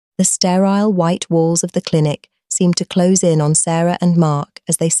The sterile white walls of the clinic seemed to close in on Sarah and Mark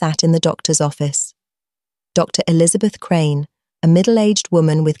as they sat in the doctor's office. Dr. Elizabeth Crane, a middle-aged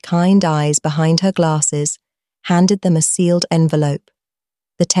woman with kind eyes behind her glasses, handed them a sealed envelope.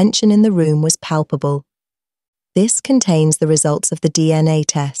 The tension in the room was palpable. "This contains the results of the DNA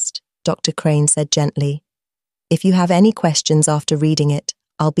test," Dr. Crane said gently. "If you have any questions after reading it,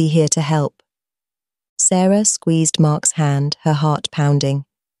 I'll be here to help." Sarah squeezed Mark's hand, her heart pounding.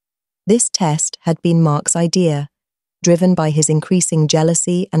 This test had been Mark's idea, driven by his increasing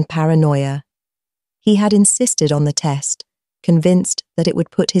jealousy and paranoia. He had insisted on the test, convinced that it would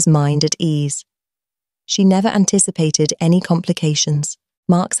put his mind at ease. She never anticipated any complications.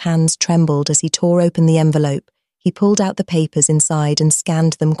 Mark's hands trembled as he tore open the envelope. He pulled out the papers inside and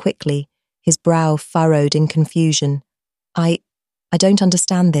scanned them quickly, his brow furrowed in confusion. I don't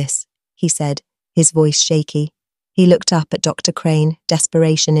understand this," he said, his voice shaky. He looked up at Dr. Crane,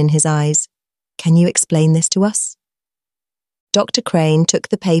 desperation in his eyes. "Can you explain this to us?" Dr. Crane took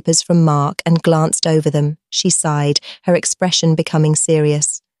the papers from Mark and glanced over them. She sighed, her expression becoming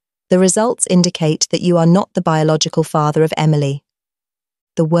serious. "The results indicate that you are not the biological father of Emily."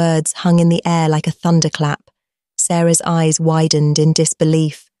 The words hung in the air like a thunderclap. Sarah's eyes widened in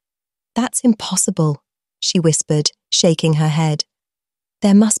disbelief. "That's impossible," she whispered, shaking her head.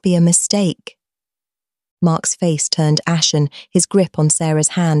 "There must be a mistake." Mark's face turned ashen, his grip on Sarah's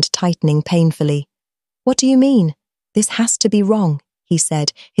hand tightening painfully. "What do you mean? This has to be wrong," he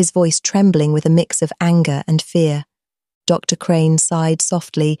said, his voice trembling with a mix of anger and fear. Dr. Crane sighed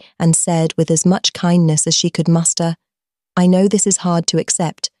softly and said with as much kindness as she could muster, "I know this is hard to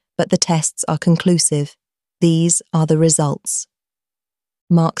accept, but the tests are conclusive. These are the results."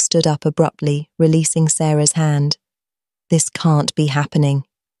 Mark stood up abruptly, releasing Sarah's hand. "This can't be happening,"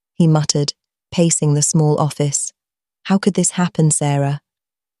 he muttered, pacing the small office. "How could this happen, Sarah?"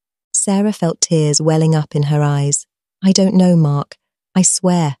 Sarah felt tears welling up in her eyes. "I don't know, Mark. I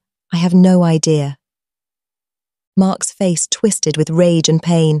swear, I have no idea." Mark's face twisted with rage and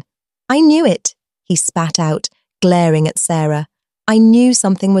pain. "I knew it," he spat out, glaring at Sarah. "I knew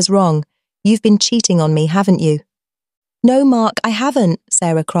something was wrong. You've been cheating on me, haven't you?" "No, Mark, I haven't,"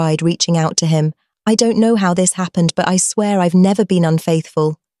 Sarah cried, reaching out to him. "I don't know how this happened, but I swear I've never been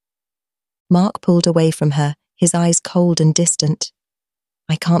unfaithful." Mark pulled away from her, his eyes cold and distant.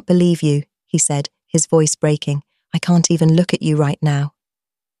 "I can't believe you," he said, his voice breaking. "I can't even look at you right now."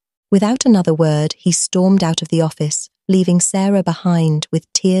 Without another word, he stormed out of the office, leaving Sarah behind with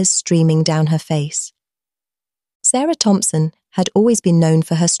tears streaming down her face. Sarah Thompson had always been known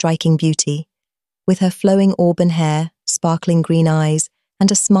for her striking beauty. With her flowing auburn hair, sparkling green eyes, and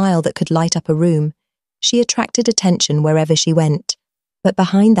a smile that could light up a room, she attracted attention wherever she went. But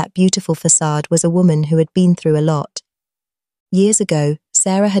behind that beautiful facade was a woman who had been through a lot. Years ago,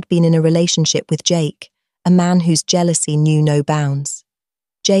 Sarah had been in a relationship with Jake, a man whose jealousy knew no bounds.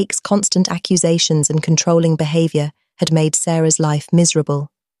 Jake's constant accusations and controlling behavior had made Sarah's life miserable.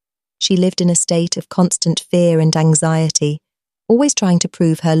 She lived in a state of constant fear and anxiety, always trying to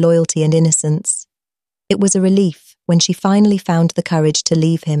prove her loyalty and innocence. It was a relief when she finally found the courage to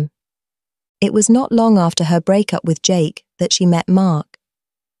leave him. It was not long after her breakup with Jake that she met Mark.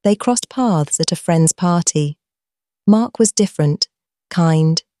 They crossed paths at a friend's party. Mark was different,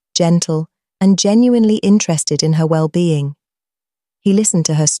 kind, gentle, and genuinely interested in her well-being. He listened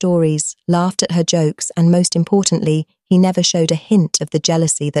to her stories, laughed at her jokes, and most importantly, he never showed a hint of the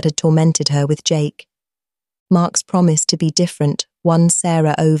jealousy that had tormented her with Jake. Mark's promise to be different won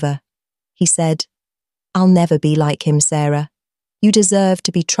Sarah over. He said, "I'll never be like him, Sarah. You deserve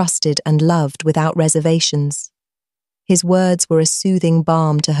to be trusted and loved without reservations." His words were a soothing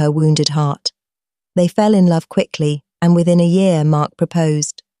balm to her wounded heart. They fell in love quickly, and within a year Mark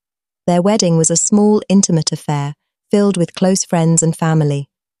proposed. Their wedding was a small, intimate affair, filled with close friends and family.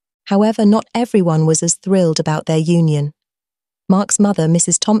 However, not everyone was as thrilled about their union. Mark's mother,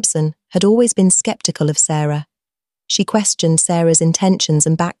 Mrs. Thompson, had always been skeptical of Sarah. She questioned Sarah's intentions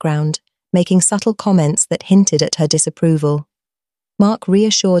and background, making subtle comments that hinted at her disapproval. Mark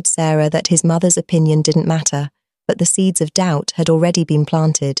reassured Sarah that his mother's opinion didn't matter, but the seeds of doubt had already been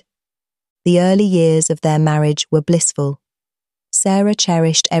planted. The early years of their marriage were blissful. Sarah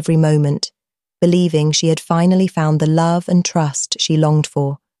cherished every moment, believing she had finally found the love and trust she longed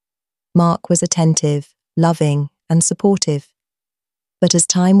for. Mark was attentive, loving, and supportive. But as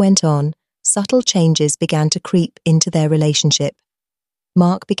time went on, subtle changes began to creep into their relationship.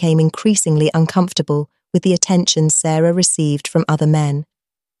 Mark became increasingly uncomfortable with the attention Sarah received from other men.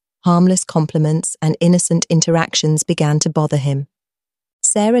 Harmless compliments and innocent interactions began to bother him.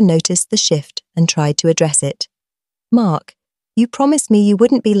 Sarah noticed the shift and tried to address it. "Mark, You promised me you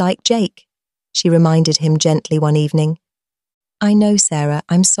wouldn't be like Jake, she reminded him gently one evening. I know, Sarah,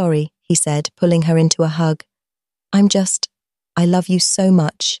 I'm sorry, he said, pulling her into a hug. I love you so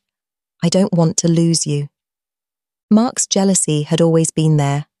much. I don't want to lose you. Mark's jealousy had always been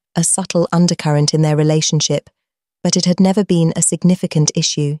there, a subtle undercurrent in their relationship, but it had never been a significant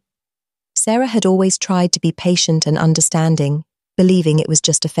issue. Sarah had always tried to be patient and understanding, believing it was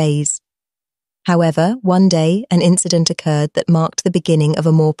just a phase. However, one day an incident occurred that marked the beginning of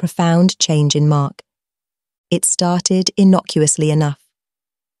a more profound change in Mark. It started innocuously enough.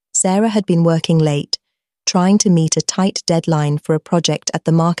 Sarah had been working late, trying to meet a tight deadline for a project at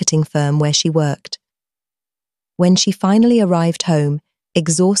the marketing firm where she worked. When she finally arrived home,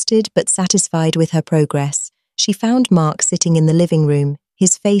 exhausted but satisfied with her progress, she found Mark sitting in the living room,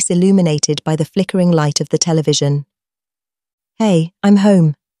 his face illuminated by the flickering light of the television. Hey, I'm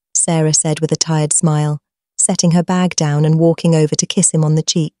home, Sarah said with a tired smile, setting her bag down and walking over to kiss him on the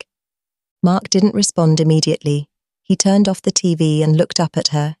cheek. Mark didn't respond immediately. He turned off the TV and looked up at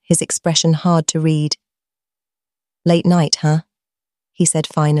her, his expression hard to read. Late night, huh? He said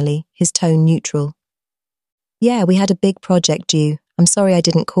finally, his tone neutral. Yeah, we had a big project due. I'm sorry I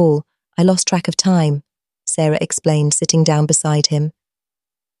didn't call. I lost track of time, Sarah explained, sitting down beside him.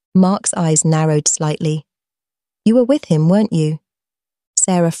 Mark's eyes narrowed slightly. You were with him, weren't you?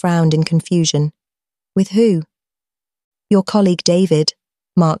 Sarah frowned in confusion. With who? Your colleague David,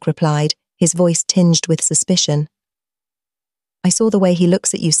 Mark replied, his voice tinged with suspicion. I saw the way he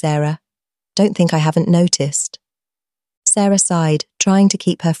looks at you, Sarah. Don't think I haven't noticed. Sarah sighed, trying to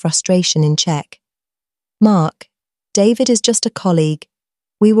keep her frustration in check. Mark, David is just a colleague.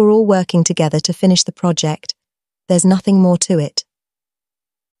 We were all working together to finish the project. There's nothing more to it.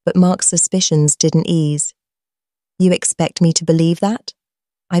 But Mark's suspicions didn't ease. You expect me to believe that?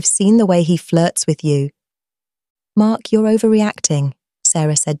 I've seen the way he flirts with you. Mark, you're overreacting,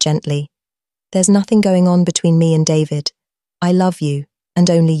 Sarah said gently. There's nothing going on between me and David. I love you, and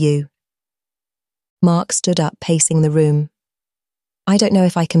only you. Mark stood up, pacing the room. I don't know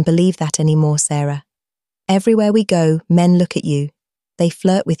if I can believe that anymore, Sarah. Everywhere we go, men look at you. They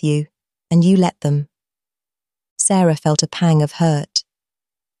flirt with you, and you let them. Sarah felt a pang of hurt.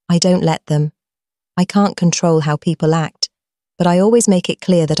 I don't let them. I can't control how people act, but I always make it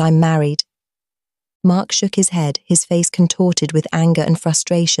clear that I'm married. Mark shook his head, his face contorted with anger and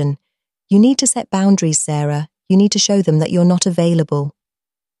frustration. You need to set boundaries, Sarah. You need to show them that you're not available.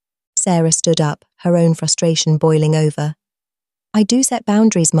 Sarah stood up, her own frustration boiling over. I do set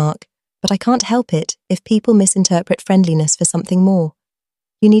boundaries, Mark, but I can't help it if people misinterpret friendliness for something more.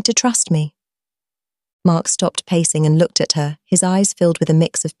 You need to trust me. Mark stopped pacing and looked at her, his eyes filled with a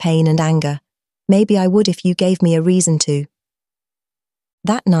mix of pain and anger. Maybe I would if you gave me a reason to.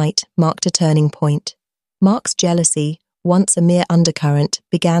 That night marked a turning point. Mark's jealousy, once a mere undercurrent,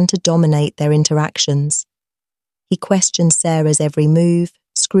 began to dominate their interactions. He questioned Sarah's every move,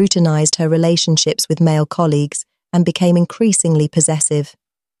 scrutinized her relationships with male colleagues, and became increasingly possessive.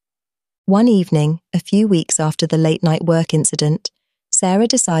 One evening, a few weeks after the late-night work incident, Sarah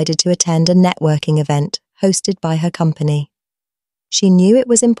decided to attend a networking event hosted by her company. She knew it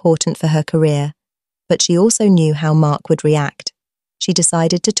was important for her career, but she also knew how Mark would react. She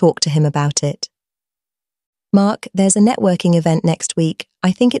decided to talk to him about it. Mark, there's a networking event next week.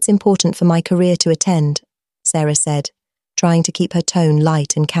 I think it's important for my career to attend, Sarah said, trying to keep her tone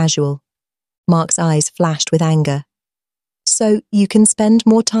light and casual. Mark's eyes flashed with anger. So you can spend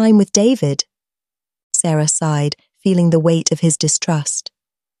more time with David? Sarah sighed, feeling the weight of his distrust.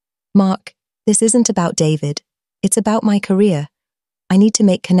 Mark, this isn't about David. It's about my career. I need to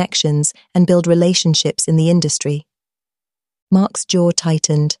make connections and build relationships in the industry. Mark's jaw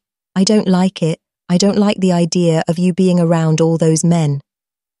tightened. I don't like it. I don't like the idea of you being around all those men.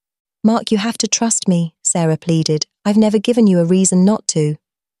 Mark, you have to trust me, Sarah pleaded. I've never given you a reason not to.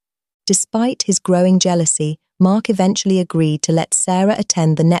 Despite his growing jealousy, Mark eventually agreed to let Sarah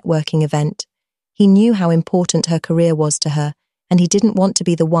attend the networking event. He knew how important her career was to her, and he didn't want to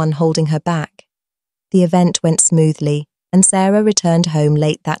be the one holding her back. The event went smoothly, and Sarah returned home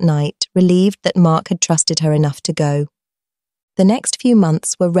late that night, relieved that Mark had trusted her enough to go. The next few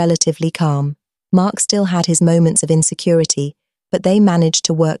months were relatively calm. Mark still had his moments of insecurity, but they managed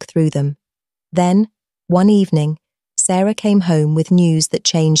to work through them. Then, one evening, Sarah came home with news that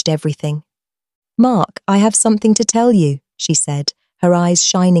changed everything. Mark, I have something to tell you, she said, her eyes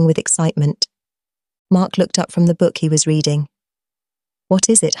shining with excitement. Mark looked up from the book he was reading. What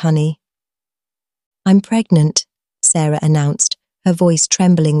is it, honey? I'm pregnant, Sarah announced, her voice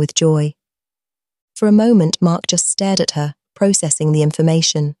trembling with joy. For a moment, Mark just stared at her, processing the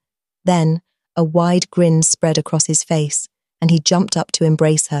information. Then, a wide grin spread across his face, and he jumped up to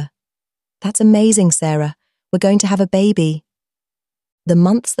embrace her. "That's amazing, Sarah. We're going to have a baby." The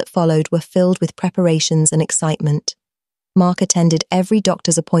months that followed were filled with preparations and excitement. Mark attended every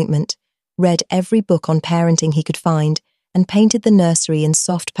doctor's appointment, read every book on parenting he could find, and painted the nursery in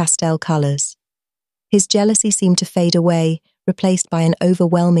soft pastel colours. His jealousy seemed to fade away, replaced by an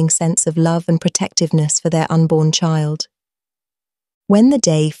overwhelming sense of love and protectiveness for their unborn child. When the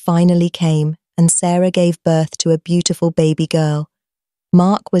day finally came and Sarah gave birth to a beautiful baby girl,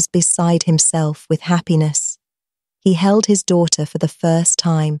 Mark was beside himself with happiness. He held his daughter for the first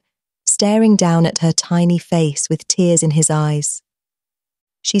time, staring down at her tiny face with tears in his eyes.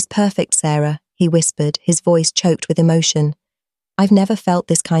 "She's perfect, Sarah," he whispered, his voice choked with emotion. "I've never felt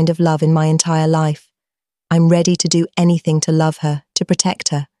this kind of love in my entire life. I'm ready to do anything to love her, to protect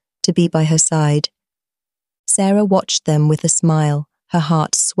her, to be by her side." Sarah watched them with a smile, her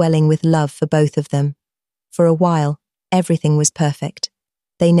heart swelling with love for both of them. For a while, everything was perfect.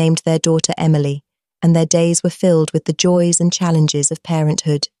 They named their daughter Emily, and their days were filled with the joys and challenges of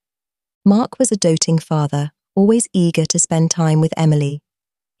parenthood. Mark was a doting father, always eager to spend time with Emily.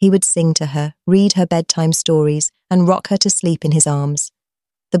 He would sing to her, read her bedtime stories, and rock her to sleep in his arms.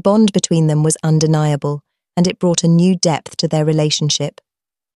 The bond between them was undeniable, and it brought a new depth to their relationship.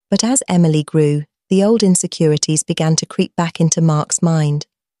 But as Emily grew, the old insecurities began to creep back into Mark's mind.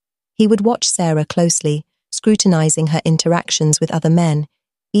 He would watch Sarah closely, scrutinizing her interactions with other men,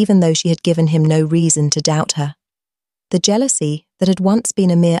 even though she had given him no reason to doubt her. The jealousy that had once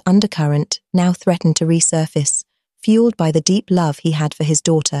been a mere undercurrent now threatened to resurface, fueled by the deep love he had for his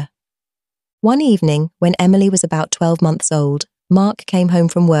daughter. One evening, when Emily was about 12 months old, Mark came home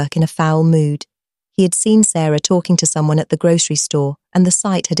from work in a foul mood. He had seen Sarah talking to someone at the grocery store, and the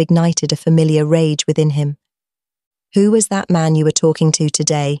sight had ignited a familiar rage within him. "Who was that man you were talking to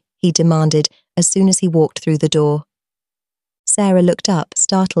today?" he demanded as soon as he walked through the door. Sarah looked up,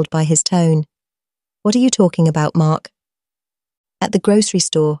 startled by his tone. "What are you talking about, Mark?" "At the grocery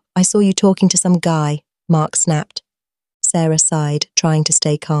store, I saw you talking to some guy," Mark snapped. Sarah sighed, trying to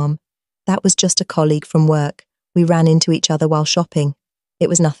stay calm. "That was just a colleague from work. We ran into each other while shopping. It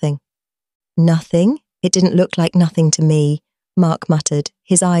was nothing." "Nothing? It didn't look like nothing to me," Mark muttered,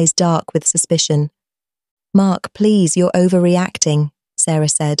 his eyes dark with suspicion. "Mark, please, you're overreacting," Sarah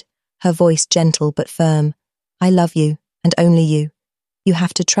said, her voice gentle but firm. "I love you, and only you. You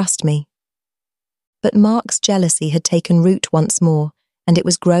have to trust me." But Mark's jealousy had taken root once more, and it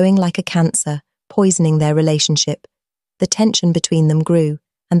was growing like a cancer, poisoning their relationship. The tension between them grew,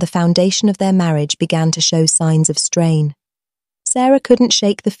 and the foundation of their marriage began to show signs of strain. Sarah couldn't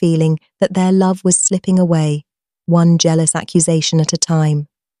shake the feeling that their love was slipping away, one jealous accusation at a time.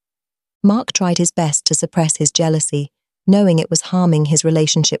 Mark tried his best to suppress his jealousy, knowing it was harming his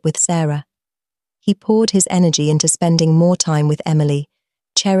relationship with Sarah. He poured his energy into spending more time with Emily,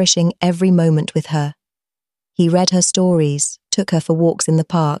 cherishing every moment with her. He read her stories, took her for walks in the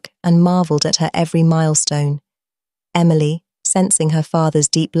park, and marveled at her every milestone. Emily, sensing her father's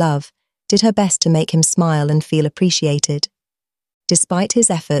deep love, did her best to make him smile and feel appreciated. Despite his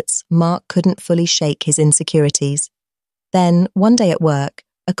efforts, Mark couldn't fully shake his insecurities. Then, one day at work,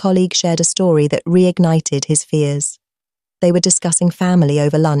 a colleague shared a story that reignited his fears. They were discussing family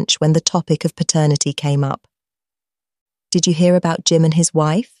over lunch when the topic of paternity came up. "Did you hear about Jim and his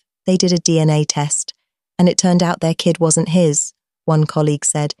wife? They did a DNA test, and it turned out their kid wasn't his," one colleague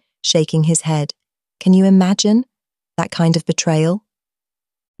said, shaking his head. "Can you imagine that kind of betrayal?"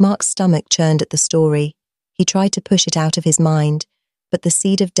 Mark's stomach churned at the story. He tried to push it out of his mind, but the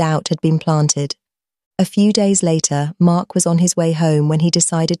seed of doubt had been planted. A few days later, Mark was on his way home when he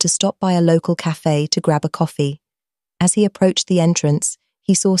decided to stop by a local cafe to grab a coffee. As he approached the entrance,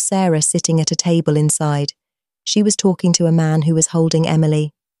 he saw Sarah sitting at a table inside. She was talking to a man who was holding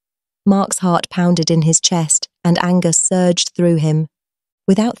Emily. Mark's heart pounded in his chest, and anger surged through him.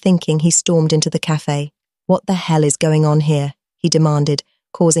 Without thinking, he stormed into the cafe. "What the hell is going on here?" he demanded,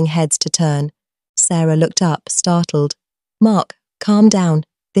 causing heads to turn. Sarah looked up, startled. "Mark, calm down.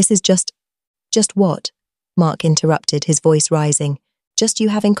 This is just what?" Mark interrupted, his voice rising. "Just you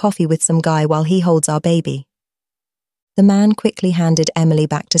having coffee with some guy while he holds our baby." The man quickly handed Emily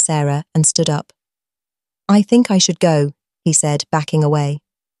back to Sarah and stood up. "I think I should go," he said, backing away.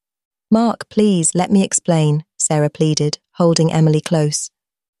 "Mark, please, let me explain," Sarah pleaded, holding Emily close.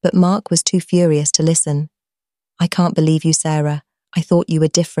 But Mark was too furious to listen. "I can't believe you, Sarah. I thought you were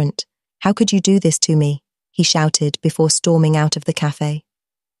different. How could you do this to me?" he shouted before storming out of the cafe.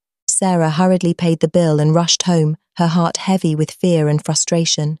 Sarah hurriedly paid the bill and rushed home, her heart heavy with fear and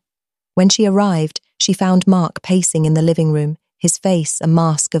frustration. When she arrived, she found Mark pacing in the living room, his face a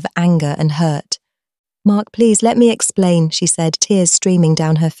mask of anger and hurt. Mark, please let me explain, she said, tears streaming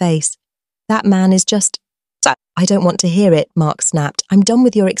down her face. That man is just... I don't want to hear it, Mark snapped. I'm done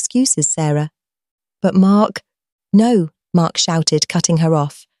with your excuses, Sarah. But Mark... No, Mark shouted, cutting her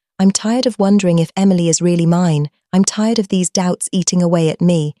off. I'm tired of wondering if Emily is really mine. I'm tired of these doubts eating away at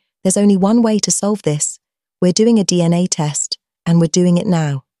me. There's only one way to solve this. We're doing a DNA test, and we're doing it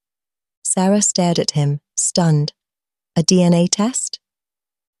now. Sarah stared at him, stunned. A DNA test?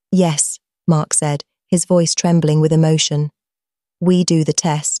 Yes, Mark said, his voice trembling with emotion. We do the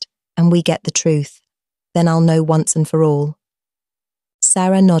test, and we get the truth. Then I'll know once and for all.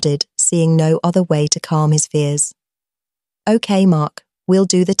 Sarah nodded, seeing no other way to calm his fears. Okay, Mark, we'll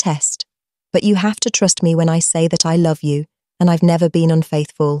do the test. But you have to trust me when I say that I love you, and I've never been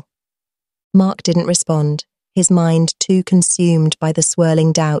unfaithful. Mark didn't respond, his mind too consumed by the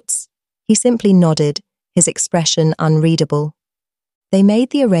swirling doubts. He simply nodded, his expression unreadable. They made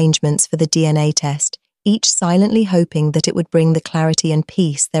the arrangements for the DNA test, each silently hoping that it would bring the clarity and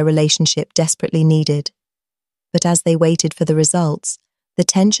peace their relationship desperately needed. But as they waited for the results, the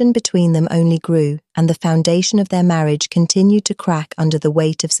tension between them only grew, and the foundation of their marriage continued to crack under the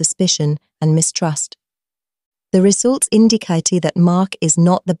weight of suspicion and mistrust. The results indicated that Mark is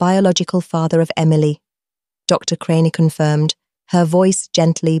not the biological father of Emily, Dr. Crane confirmed, her voice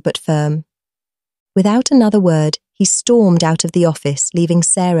gently but firm. Without another word, he stormed out of the office, leaving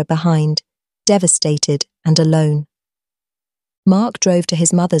Sarah behind, devastated and alone. Mark drove to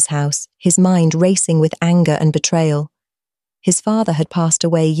his mother's house, his mind racing with anger and betrayal. His father had passed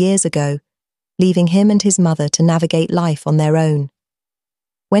away years ago, leaving him and his mother to navigate life on their own.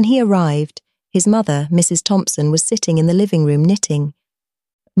 When he arrived, his mother, Mrs. Thompson, was sitting in the living room knitting.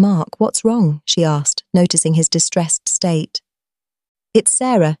 Mark, what's wrong? She asked, noticing his distressed state. It's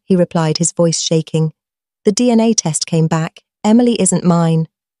Sarah, he replied, his voice shaking. The DNA test came back. Emily isn't mine.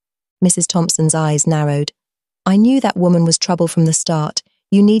 Mrs. Thompson's eyes narrowed. I knew that woman was trouble from the start.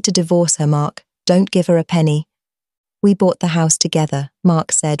 You need to divorce her, Mark. Don't give her a penny. We bought the house together,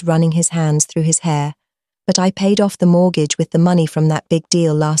 Mark said, running his hands through his hair. But I paid off the mortgage with the money from that big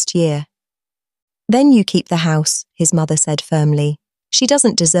deal last year. Then you keep the house, his mother said firmly. She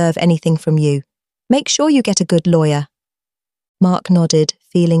doesn't deserve anything from you. Make sure you get a good lawyer. Mark nodded,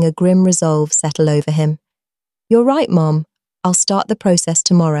 feeling a grim resolve settle over him. You're right, Mom. I'll start the process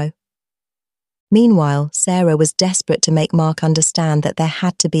tomorrow. Meanwhile, Sarah was desperate to make Mark understand that there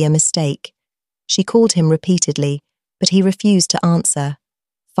had to be a mistake. She called him repeatedly, but he refused to answer.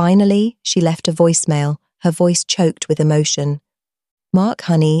 Finally, she left a voicemail, her voice choked with emotion. Mark,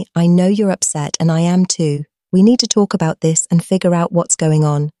 honey, I know you're upset and I am too. We need to talk about this and figure out what's going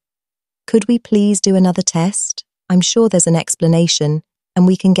on. Could we please do another test? I'm sure there's an explanation, and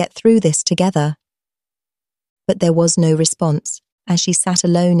we can get through this together. But there was no response. As she sat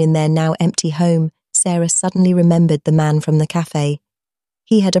alone in their now empty home, Sarah suddenly remembered the man from the cafe.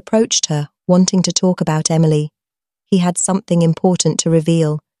 He had approached her, wanting to talk about Emily. He had something important to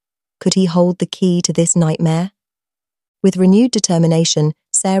reveal. Could he hold the key to this nightmare? With renewed determination,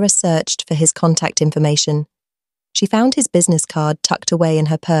 Sarah searched for his contact information. She found his business card tucked away in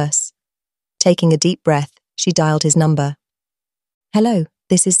her purse. Taking a deep breath, she dialed his number. Hello,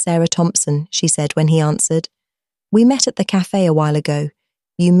 this is Sarah Thompson, she said when he answered. We met at the cafe a while ago.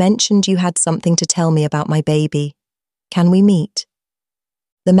 You mentioned you had something to tell me about my baby. Can we meet?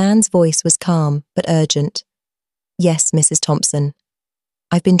 The man's voice was calm but urgent. Yes, Mrs. Thompson.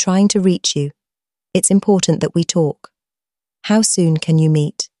 I've been trying to reach you. It's important that we talk. How soon can you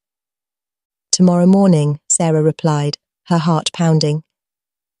meet? Tomorrow morning, Sarah replied, her heart pounding.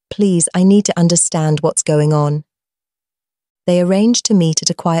 Please, I need to understand what's going on. They arranged to meet at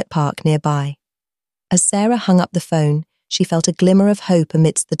a quiet park nearby. As Sarah hung up the phone, she felt a glimmer of hope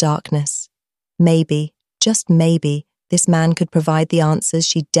amidst the darkness. Maybe, just maybe, this man could provide the answers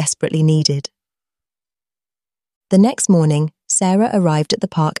she desperately needed. The next morning, Sarah arrived at the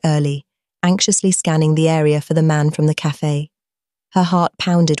park early, anxiously scanning the area for the man from the cafe. Her heart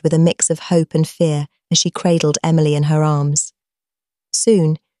pounded with a mix of hope and fear as she cradled Emily in her arms.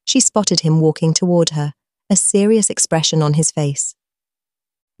 Soon, she spotted him walking toward her, a serious expression on his face.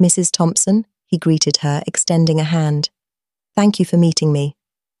 Mrs. Thompson, he greeted her, extending a hand. Thank you for meeting me.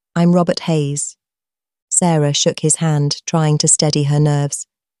 I'm Robert Hayes. Sarah shook his hand, trying to steady her nerves.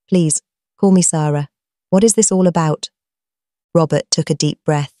 Please, call me Sarah. What is this all about? Robert took a deep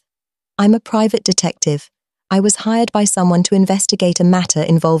breath. I'm a private detective. I was hired by someone to investigate a matter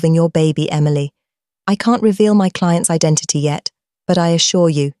involving your baby, Emily. I can't reveal my client's identity yet, but I assure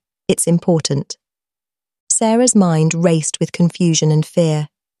you, it's important. Sarah's mind raced with confusion and fear.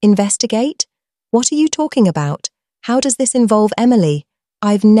 Investigate? What are you talking about? How does this involve Emily?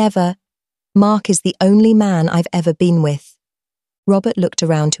 I've never... Mark is the only man I've ever been with. Robert looked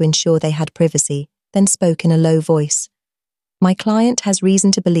around to ensure they had privacy, then spoke in a low voice. My client has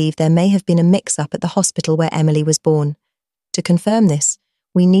reason to believe there may have been a mix-up at the hospital where Emily was born. To confirm this,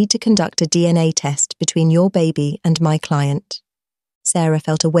 we need to conduct a DNA test between your baby and my client. Sarah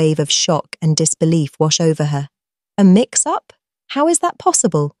felt a wave of shock and disbelief wash over her. A mix-up? How is that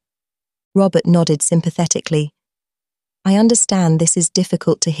possible? Robert nodded sympathetically. I understand this is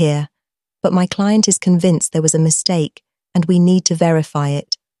difficult to hear, but my client is convinced there was a mistake, and we need to verify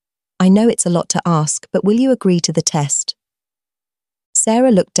it. I know it's a lot to ask, but will you agree to the test?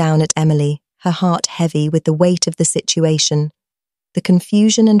 Sarah looked down at Emily, her heart heavy with the weight of the situation. The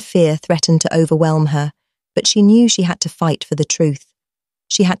confusion and fear threatened to overwhelm her, but she knew she had to fight for the truth.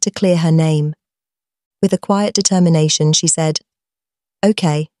 She had to clear her name. With a quiet determination, she said,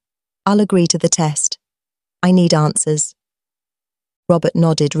 Okay, I'll agree to the test. I need answers. Robert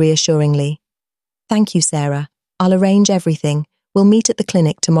nodded reassuringly. Thank you, Sarah. I'll arrange everything. We'll meet at the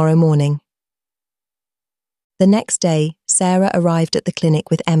clinic tomorrow morning. The next day, Sarah arrived at the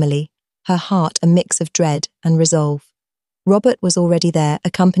clinic with Emily, her heart a mix of dread and resolve. Robert was already there,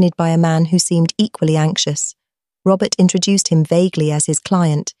 accompanied by a man who seemed equally anxious. Robert introduced him vaguely as his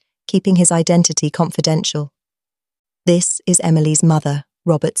client, keeping his identity confidential. This is Emily's mother,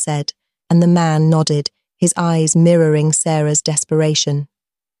 Robert said, and the man nodded, his eyes mirroring Sarah's desperation.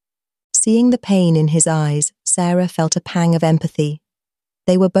 Seeing the pain in his eyes, Sarah felt a pang of empathy.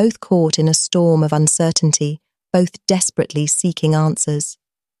 They were both caught in a storm of uncertainty, both desperately seeking answers.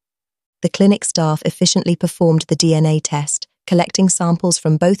 The clinic staff efficiently performed the DNA test, collecting samples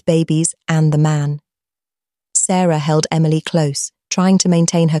from both babies and the man. Sarah held Emily close, trying to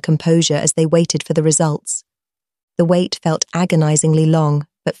maintain her composure as they waited for the results. The wait felt agonizingly long,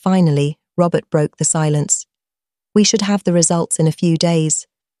 but finally, Robert broke the silence. We should have the results in a few days.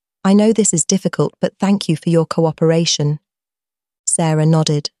 I know this is difficult, but thank you for your cooperation. Sarah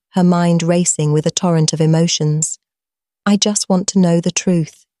nodded, her mind racing with a torrent of emotions. I just want to know the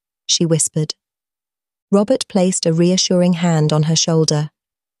truth, she whispered. Robert placed a reassuring hand on her shoulder.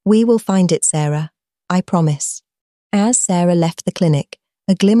 We will find it, Sarah. I promise. As Sarah left the clinic,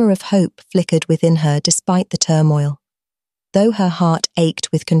 a glimmer of hope flickered within her despite the turmoil. Though her heart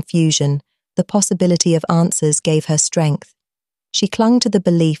ached with confusion, the possibility of answers gave her strength. She clung to the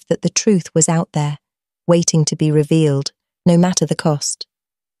belief that the truth was out there, waiting to be revealed, no matter the cost.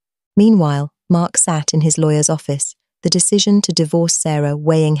 Meanwhile, Mark sat in his lawyer's office, the decision to divorce Sarah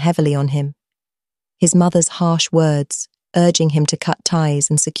weighing heavily on him. His mother's harsh words, urging him to cut ties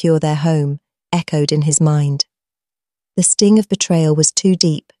and secure their home, echoed in his mind. The sting of betrayal was too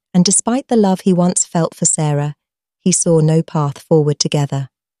deep, and despite the love he once felt for Sarah, he saw no path forward together.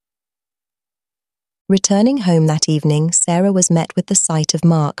 Returning home that evening, Sarah was met with the sight of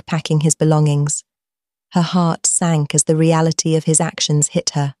Mark packing his belongings. Her heart sank as the reality of his actions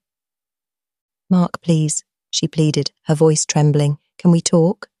hit her. Mark, please, she pleaded, her voice trembling. Can we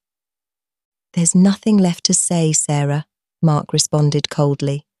talk? There's nothing left to say, Sarah, Mark responded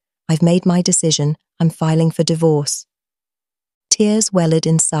coldly. I've made my decision. I'm filing for divorce. Tears welled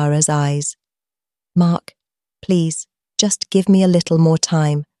in Sarah's eyes. Mark, please, just give me a little more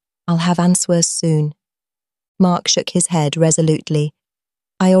time. I'll have answers soon. Mark shook his head resolutely.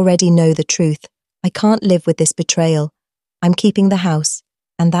 I already know the truth. I can't live with this betrayal. I'm keeping the house,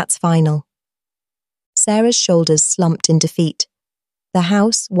 and that's final. Sarah's shoulders slumped in defeat. The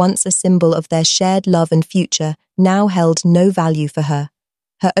house, once a symbol of their shared love and future, now held no value for her.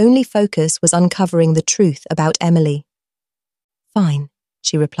 Her only focus was uncovering the truth about Emily. Fine,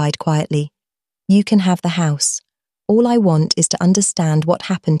 she replied quietly. You can have the house. All I want is to understand what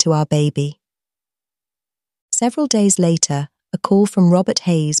happened to our baby. Several days later, a call from Robert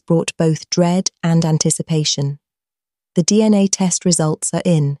Hayes brought both dread and anticipation. The DNA test results are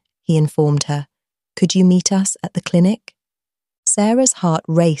in, he informed her. Could you meet us at the clinic? Sarah's heart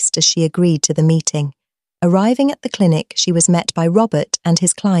raced as she agreed to the meeting. Arriving at the clinic, she was met by Robert and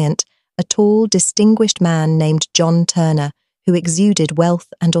his client, a tall, distinguished man named John Turner, who exuded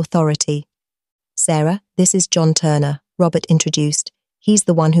wealth and authority. Sarah, this is John Turner, Robert introduced. He's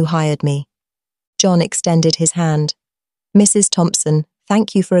the one who hired me. John extended his hand. Mrs. Thompson,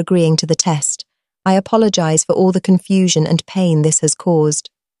 thank you for agreeing to the test. I apologize for all the confusion and pain this has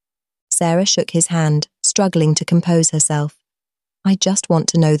caused. Sarah shook his hand, struggling to compose herself. I just want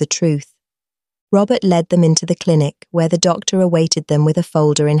to know the truth. Robert led them into the clinic, where the doctor awaited them with a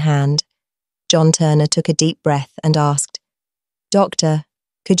folder in hand. John Turner took a deep breath and asked, Doctor,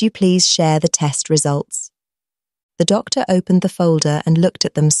 could you please share the test results? The doctor opened the folder and looked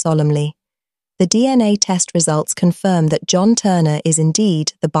at them solemnly. The DNA test results confirm that John Turner is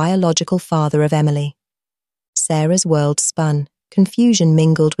indeed the biological father of Emily. Sarah's world spun, confusion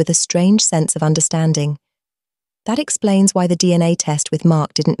mingled with a strange sense of understanding. That explains why the DNA test with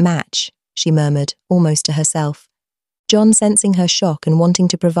Mark didn't match, she murmured, almost to herself. John, sensing her shock and wanting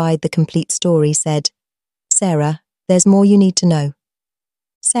to provide the complete story, said, "Sarah, there's more you need to know."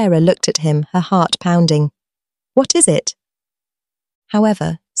 Sarah looked at him, her heart pounding. "What is it?"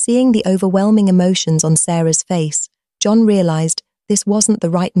 However, seeing the overwhelming emotions on Sarah's face, John realized this wasn't the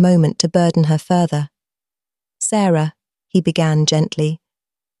right moment to burden her further. "Sarah," he began gently,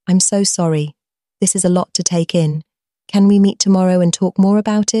 "I'm so sorry. This is a lot to take in. Can we meet tomorrow and talk more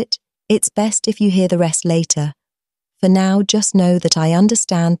about it? It's best if you hear the rest later. For now, just know that I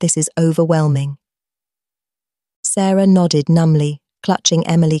understand this is overwhelming." Sarah nodded numbly, clutching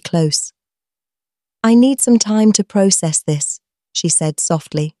Emily close. "I need some time to process this," she said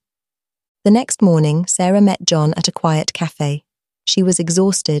softly. The next morning, Sarah met John at a quiet cafe. She was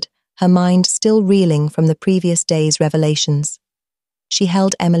exhausted, her mind still reeling from the previous day's revelations. She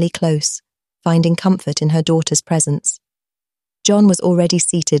held Emily close, finding comfort in her daughter's presence. John was already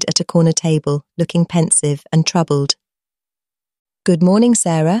seated at a corner table, looking pensive and troubled. "Good morning,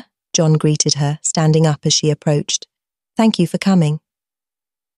 Sarah," John greeted her, standing up as she approached. "Thank you for coming."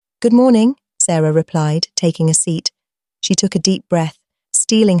 "Good morning," Sarah replied, taking a seat. She took a deep breath,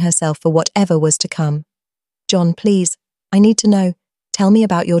 steeling herself for whatever was to come. "John, please, I need to know. Tell me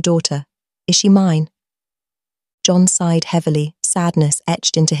about your daughter. Is she mine?" John sighed heavily, sadness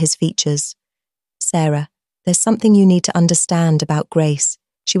etched into his features. "Sarah, there's something you need to understand about Grace.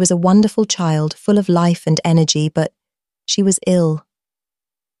 She was a wonderful child, full of life and energy, but she was ill."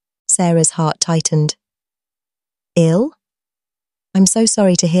 Sarah's heart tightened. "Ill? I'm so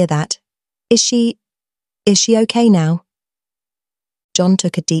sorry to hear that. Is she okay now?" John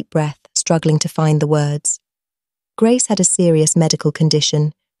took a deep breath, struggling to find the words. "Grace had a serious medical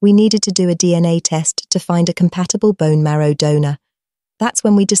condition. We needed to do a DNA test to find a compatible bone marrow donor. That's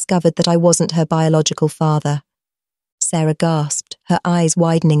when we discovered that I wasn't her biological father." Sarah gasped, her eyes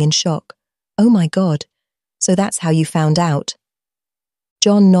widening in shock. "Oh my God, so that's how you found out?"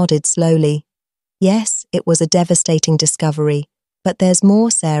 John nodded slowly. "Yes, it was a devastating discovery. But there's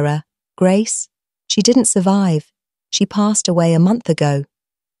more, Sarah. Grace, she didn't survive. She passed away a month ago."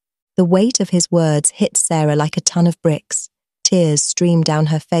 The weight of his words hit Sarah like a ton of bricks. Tears streamed down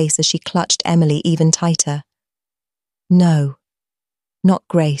her face as she clutched Emily even tighter. "No, not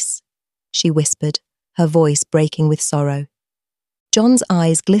Grace," she whispered, her voice breaking with sorrow. John's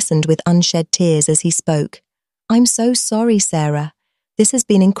eyes glistened with unshed tears as he spoke. "I'm so sorry, Sarah. This has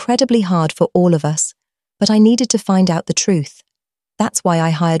been incredibly hard for all of us, but I needed to find out the truth. That's why I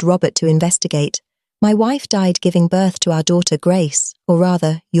hired Robert to investigate. My wife died giving birth to our daughter Grace, or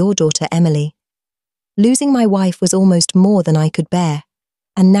rather, your daughter Emily. Losing my wife was almost more than I could bear,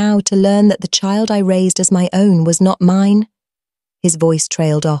 and now to learn that the child I raised as my own was not mine." His voice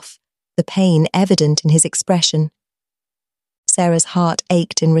trailed off, the pain evident in his expression. Sarah's heart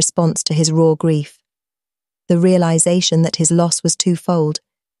ached in response to his raw grief. The realization that his loss was twofold,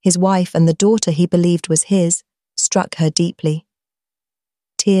 his wife and the daughter he believed was his, struck her deeply.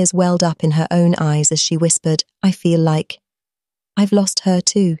 Tears welled up in her own eyes as she whispered, "I feel like I've lost her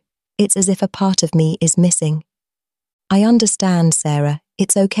too. It's as if a part of me is missing." "I understand, Sarah.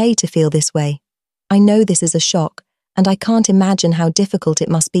 It's okay to feel this way. I know this is a shock, and I can't imagine how difficult it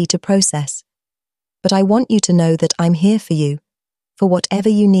must be to process. But I want you to know that I'm here for you, for whatever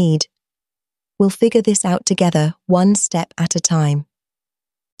you need. We'll figure this out together, one step at a time."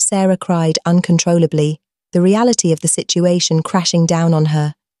 Sarah cried uncontrollably, the reality of the situation crashing down on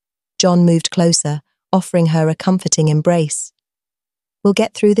her. John moved closer, offering her a comforting embrace. "We'll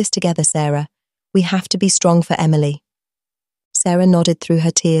get through this together, Sarah. We have to be strong for Emily." Sarah nodded through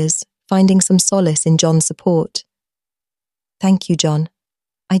her tears, finding some solace in John's support. "Thank you, John.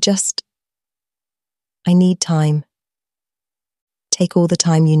 I need time." "Take all the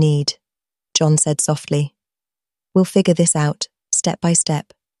time you need," John said softly. "We'll figure this out, step by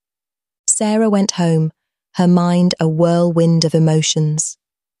step." Sarah went home, her mind a whirlwind of emotions.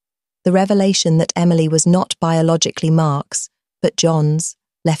 The revelation that Emily was not biologically Mark's, but John's,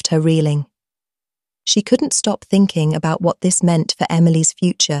 left her reeling. She couldn't stop thinking about what this meant for Emily's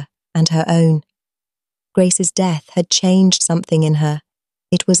future and her own. Grace's death had changed something in her.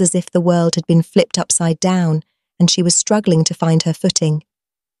 It was as if the world had been flipped upside down and she was struggling to find her footing.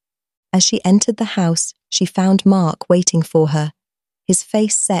 As she entered the house, she found Mark waiting for her, his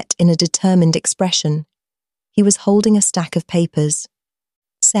face set in a determined expression. He was holding a stack of papers.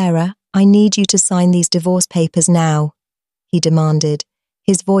 "Sarah, I need you to sign these divorce papers now," he demanded,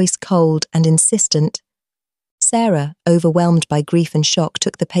 his voice cold and insistent. Sarah, overwhelmed by grief and shock,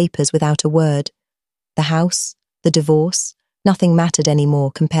 took the papers without a word. The house, the divorce, nothing mattered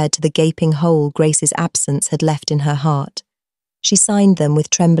anymore compared to the gaping hole Grace's absence had left in her heart. She signed them with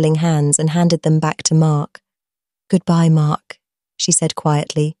trembling hands and handed them back to Mark. "Goodbye, Mark," she said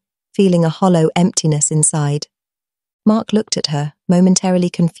quietly, feeling a hollow emptiness inside. Mark looked at her, momentarily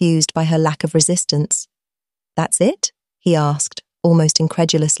confused by her lack of resistance. "That's it?" he asked, almost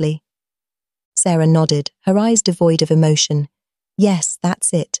incredulously. Sarah nodded, her eyes devoid of emotion. "Yes,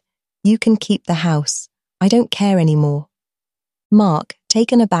 that's it. You can keep the house. I don't care anymore." Mark,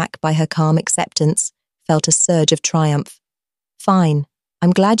 taken aback by her calm acceptance, felt a surge of triumph. "Fine.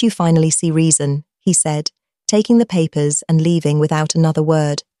 I'm glad you finally see reason," he said, taking the papers and leaving without another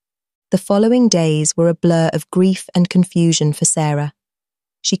word. The following days were a blur of grief and confusion for Sarah.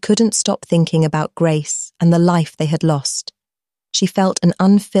 She couldn't stop thinking about Grace and the life they had lost. She felt an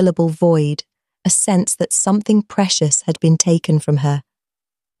unfillable void, a sense that something precious had been taken from her.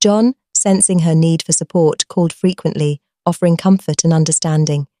 John, sensing her need for support, called frequently, offering comfort and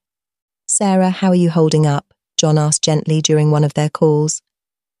understanding. "Sarah, how are you holding up?" John asked gently during one of their calls.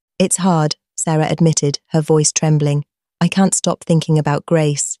 "It's hard," Sarah admitted, her voice trembling. "I can't stop thinking about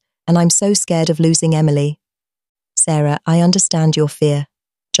Grace, and I'm so scared of losing Emily." "Sarah, I understand your fear,"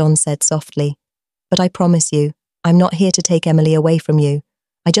 John said softly. "But I promise you, I'm not here to take Emily away from you.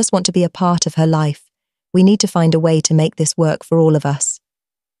 I just want to be a part of her life. We need to find a way to make this work for all of us."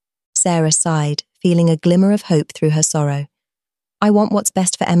 Sarah sighed, feeling a glimmer of hope through her sorrow. "I want what's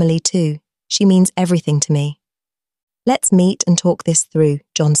best for Emily too. She means everything to me." "Let's meet and talk this through,"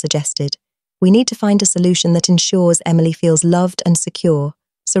 John suggested. "We need to find a solution that ensures Emily feels loved and secure,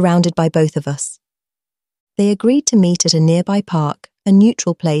 surrounded by both of us." They agreed to meet at a nearby park, a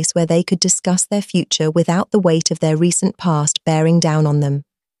neutral place where they could discuss their future without the weight of their recent past bearing down on them.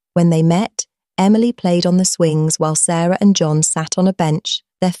 When they met, Emily played on the swings while Sarah and John sat on a bench,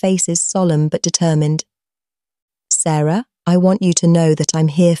 their faces solemn but determined. "Sarah, I want you to know that I'm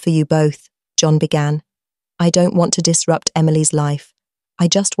here for you both," John began. "I don't want to disrupt Emily's life. I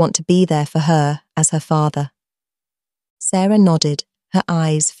just want to be there for her as her father." Sarah nodded, her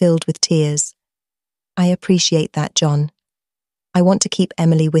eyes filled with tears. "I appreciate that, John. I want to keep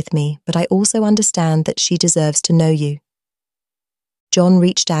Emily with me, but I also understand that she deserves to know you." John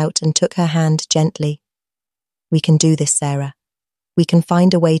reached out and took her hand gently. "We can do this, Sarah. We can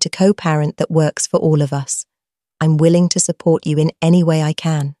find a way to co-parent that works for all of us. I'm willing to support you in any way I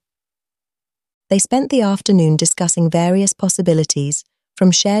can." They spent the afternoon discussing various possibilities,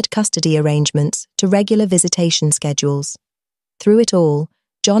 from shared custody arrangements to regular visitation schedules. Through it all,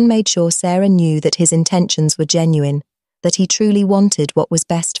 John made sure Sarah knew that his intentions were genuine, that he truly wanted what was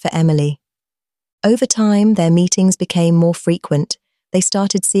best for Emily. Over time, their meetings became more frequent. They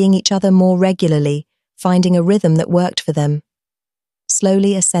started seeing each other more regularly, finding a rhythm that worked for them.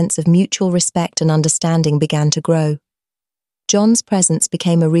 Slowly, a sense of mutual respect and understanding began to grow. John's presence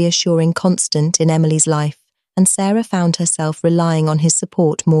became a reassuring constant in Emily's life, and Sarah found herself relying on his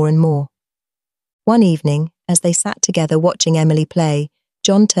support more and more. One evening, as they sat together watching Emily play,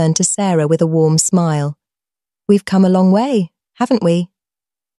 John turned to Sarah with a warm smile. "We've come a long way, haven't we?"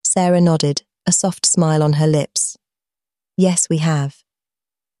 Sarah nodded, a soft smile on her lips. "Yes, we have.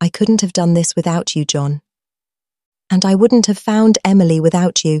 I couldn't have done this without you, John." "And I wouldn't have found Emily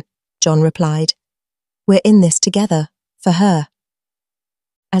without you," John replied. "We're in this together, for her."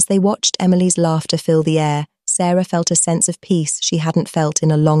 As they watched Emily's laughter fill the air, Sarah felt a sense of peace she hadn't felt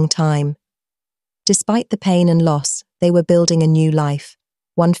in a long time. Despite the pain and loss, they were building a new life,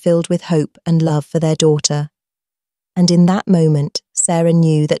 one filled with hope and love for their daughter. And in that moment, Sarah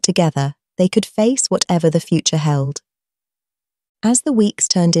knew that together they could face whatever the future held. As the weeks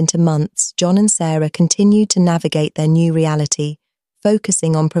turned into months, John and Sarah continued to navigate their new reality,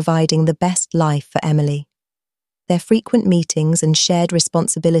 focusing on providing the best life for Emily. Their frequent meetings and shared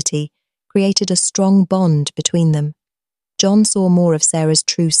responsibility created a strong bond between them. John saw more of Sarah's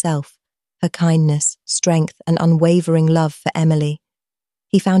true self, her kindness, strength, and unwavering love for Emily.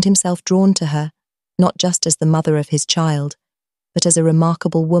 He found himself drawn to her, not just as the mother of his child, but as a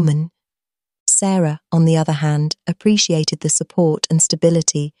remarkable woman. Sarah, on the other hand, appreciated the support and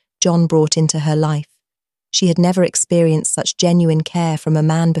stability John brought into her life. She had never experienced such genuine care from a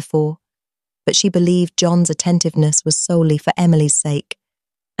man before, but she believed John's attentiveness was solely for Emily's sake,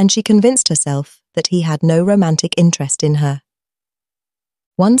 and she convinced herself that he had no romantic interest in her.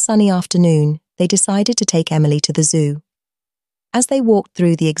 One sunny afternoon, they decided to take Emily to the zoo. As they walked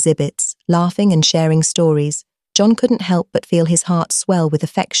through the exhibits, laughing and sharing stories, John couldn't help but feel his heart swell with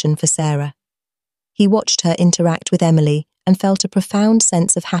affection for Sarah. He watched her interact with Emily, and felt a profound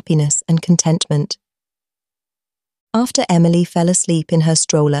sense of happiness and contentment. After Emily fell asleep in her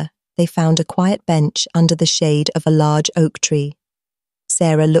stroller, they found a quiet bench under the shade of a large oak tree.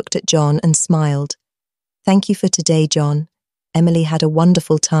 Sarah looked at John and smiled. "Thank you for today, John. Emily had a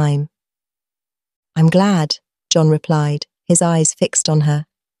wonderful time." "I'm glad," John replied, his eyes fixed on her.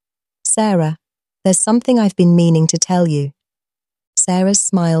 "Sarah, there's something I've been meaning to tell you." Sarah's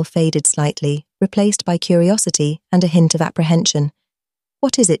smile faded slightly, replaced by curiosity and a hint of apprehension.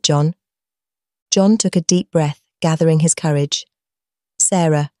 "What is it, John?" John took a deep breath, gathering his courage.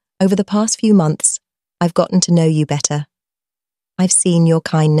 "Sarah, over the past few months, I've gotten to know you better. I've seen your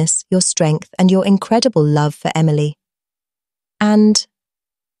kindness, your strength, and your incredible love for Emily. And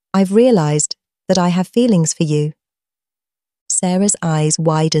I've realized that I have feelings for you." Sarah's eyes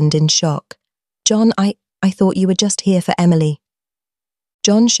widened in shock. "John, I thought you were just here for Emily."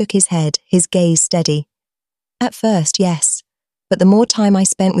 John shook his head, his gaze steady. "At first, yes, but the more time I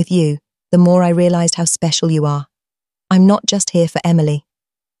spent with you, the more I realized how special you are. I'm not just here for Emily.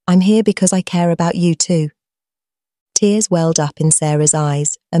 I'm here because I care about you too." Tears welled up in Sarah's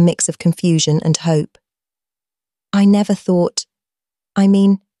eyes, a mix of confusion and hope. "I never thought... I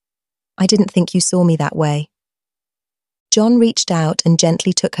didn't think you saw me that way." John reached out and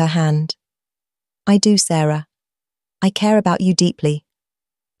gently took her hand. "I do, Sarah. I care about you deeply.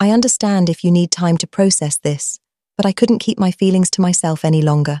 I understand if you need time to process this, but I couldn't keep my feelings to myself any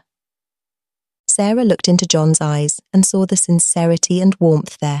longer." Sarah looked into John's eyes and saw the sincerity and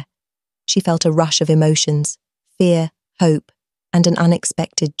warmth there. She felt a rush of emotions, fear, hope, and an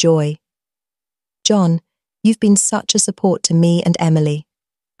unexpected joy. "John, you've been such a support to me and Emily.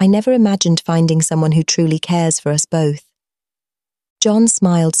 I never imagined finding someone who truly cares for us both." John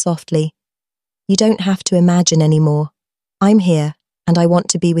smiled softly. "You don't have to imagine anymore. I'm here, and I want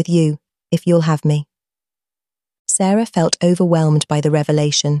to be with you, if you'll have me." Sarah felt overwhelmed by the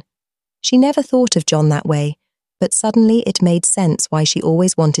revelation. She never thought of John that way, but suddenly it made sense why she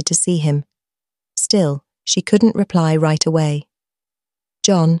always wanted to see him. Still, she couldn't reply right away.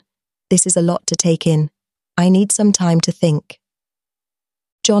 "John, this is a lot to take in. I need some time to think."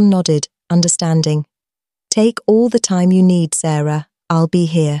 John nodded, understanding. "Take all the time you need, Sarah. I'll be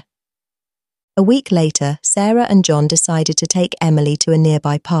here." A week later, Sarah and John decided to take Emily to a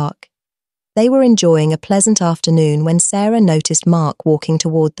nearby park. They were enjoying a pleasant afternoon when Sarah noticed Mark walking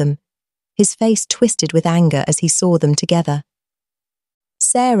toward them. His face twisted with anger as he saw them together.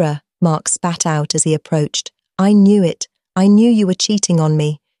 "Sarah," Mark spat out as he approached, "I knew it. I knew you were cheating on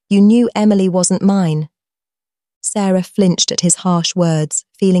me. You knew Emily wasn't mine." Sarah flinched at his harsh words,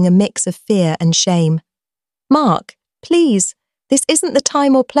 feeling a mix of fear and shame. "Mark, please, this isn't the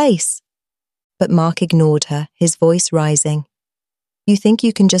time or place." But Mark ignored her, his voice rising. "You think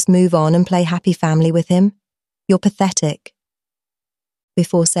you can just move on and play happy family with him? You're pathetic."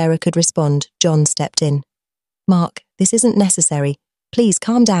 Before Sarah could respond, John stepped in. "Mark, this isn't necessary. Please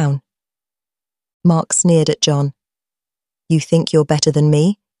calm down." Mark sneered at John. "You think you're better than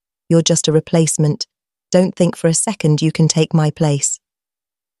me? You're just a replacement. Don't think for a second you can take my place."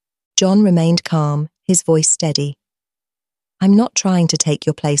 John remained calm, his voice steady. "I'm not trying to take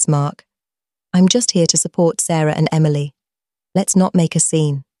your place, Mark. I'm just here to support Sarah and Emily. Let's not make a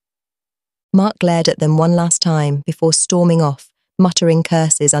scene." Mark glared at them one last time before storming off, muttering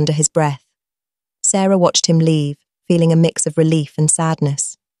curses under his breath. Sarah watched him leave, feeling a mix of relief and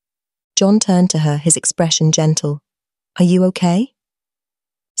sadness. John turned to her, his expression gentle. "Are you okay?"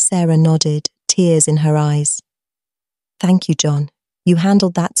 Sarah nodded, tears in her eyes. "Thank you, John. You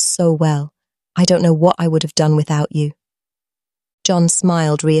handled that so well. I don't know what I would have done without you." John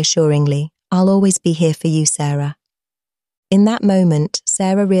smiled reassuringly. "I'll always be here for you, Sarah." In that moment,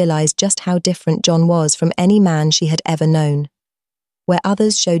 Sarah realized just how different John was from any man she had ever known. Where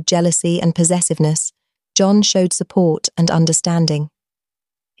others showed jealousy and possessiveness, John showed support and understanding.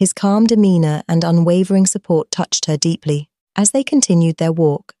 His calm demeanor and unwavering support touched her deeply. As they continued their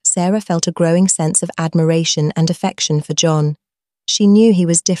walk, Sarah felt a growing sense of admiration and affection for John. She knew he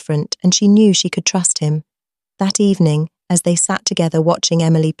was different, and she knew she could trust him. That evening, as they sat together watching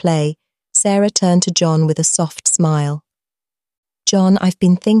Emily play, Sarah turned to John with a soft smile. "John, I've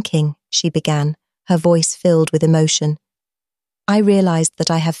been thinking," she began, her voice filled with emotion. "I realized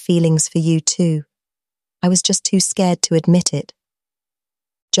that I have feelings for you too. I was just too scared to admit it."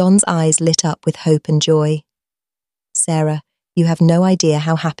 John's eyes lit up with hope and joy. "Sarah, you have no idea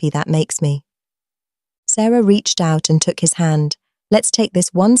how happy that makes me." Sarah reached out and took his hand. "Let's take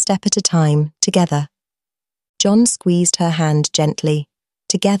this one step at a time, together." John squeezed her hand gently.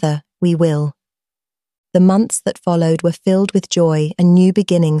 "Together, we will." The months that followed were filled with joy and new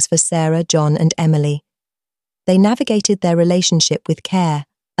beginnings for Sarah, John, and Emily. They navigated their relationship with care,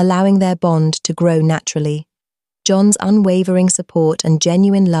 allowing their bond to grow naturally. John's unwavering support and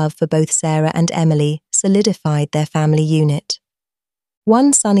genuine love for both Sarah and Emily solidified their family unit.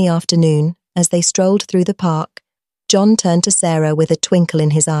 One sunny afternoon, as they strolled through the park, John turned to Sarah with a twinkle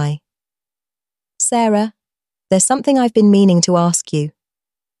in his eye. "Sarah, there's something I've been meaning to ask you."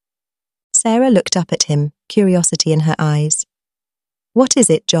 Sarah looked up at him, curiosity in her eyes. "What is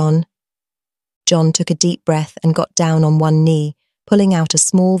it, John?" John took a deep breath and got down on one knee, pulling out a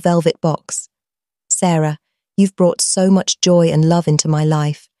small velvet box. "Sarah, you've brought so much joy and love into my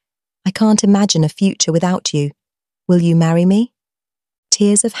life. I can't imagine a future without you. Will you marry me?"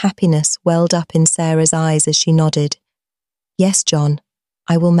 Tears of happiness welled up in Sarah's eyes as she nodded. "Yes, John,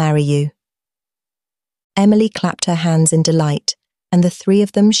 I will marry you." Emily clapped her hands in delight, and the three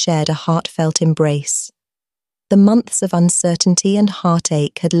of them shared a heartfelt embrace. The months of uncertainty and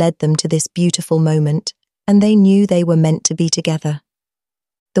heartache had led them to this beautiful moment, and they knew they were meant to be together.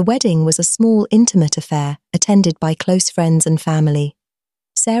 The wedding was a small, intimate affair, attended by close friends and family.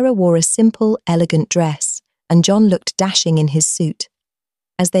 Sarah wore a simple, elegant dress, and John looked dashing in his suit.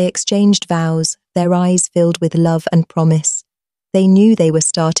 As they exchanged vows, their eyes filled with love and promise, they knew they were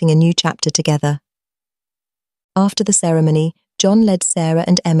starting a new chapter together. After the ceremony, John led Sarah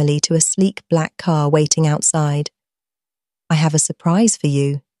and Emily to a sleek black car waiting outside. "I have a surprise for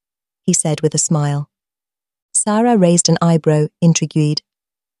you," he said with a smile. Sarah raised an eyebrow, intrigued.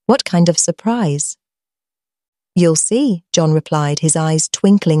 "What kind of surprise?" "You'll see," John replied, his eyes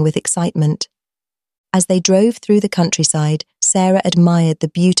twinkling with excitement. As they drove through the countryside, Sarah admired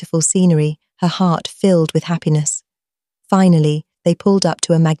the beautiful scenery, her heart filled with happiness. Finally, they pulled up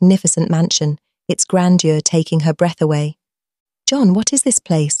to a magnificent mansion, its grandeur taking her breath away. "John, what is this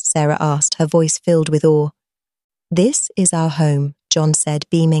place?" Sarah asked, her voice filled with awe. "This is our home," John said,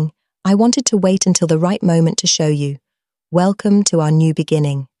 beaming. "I wanted to wait until the right moment to show you. Welcome to our new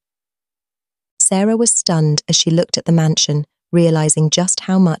beginning." Sarah was stunned as she looked at the mansion, realizing just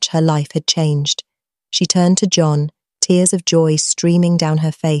how much her life had changed. She turned to John, tears of joy streaming down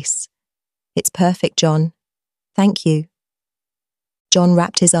her face. "It's perfect, John. Thank you." John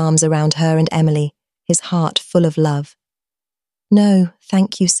wrapped his arms around her and Emily, his heart full of love. "No,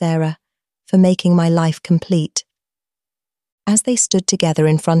 thank you, Sarah, for making my life complete." As they stood together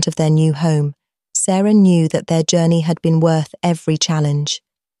in front of their new home, Sarah knew that their journey had been worth every challenge.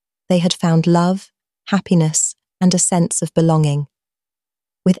 They had found love, happiness, and a sense of belonging.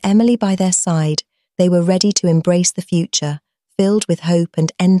 With Emily by their side, they were ready to embrace the future, filled with hope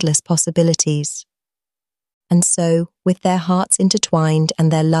and endless possibilities. And so, with their hearts intertwined and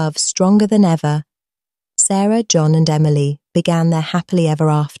their love stronger than ever, Sarah, John, and Emily began their happily ever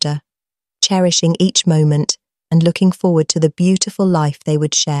after, cherishing each moment and looking forward to the beautiful life they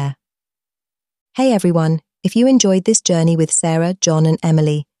would share. Hey everyone, if you enjoyed this journey with Sarah, John, and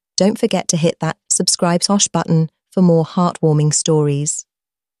Emily, don't forget to hit that subscribe button for more heartwarming stories.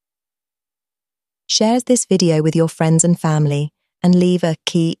 Share this video with your friends and family and leave a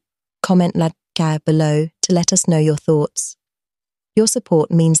key comment below to let us know your thoughts. Your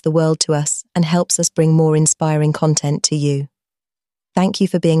support means the world to us and helps us bring more inspiring content to you. Thank you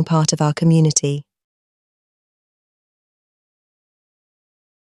for being part of our community.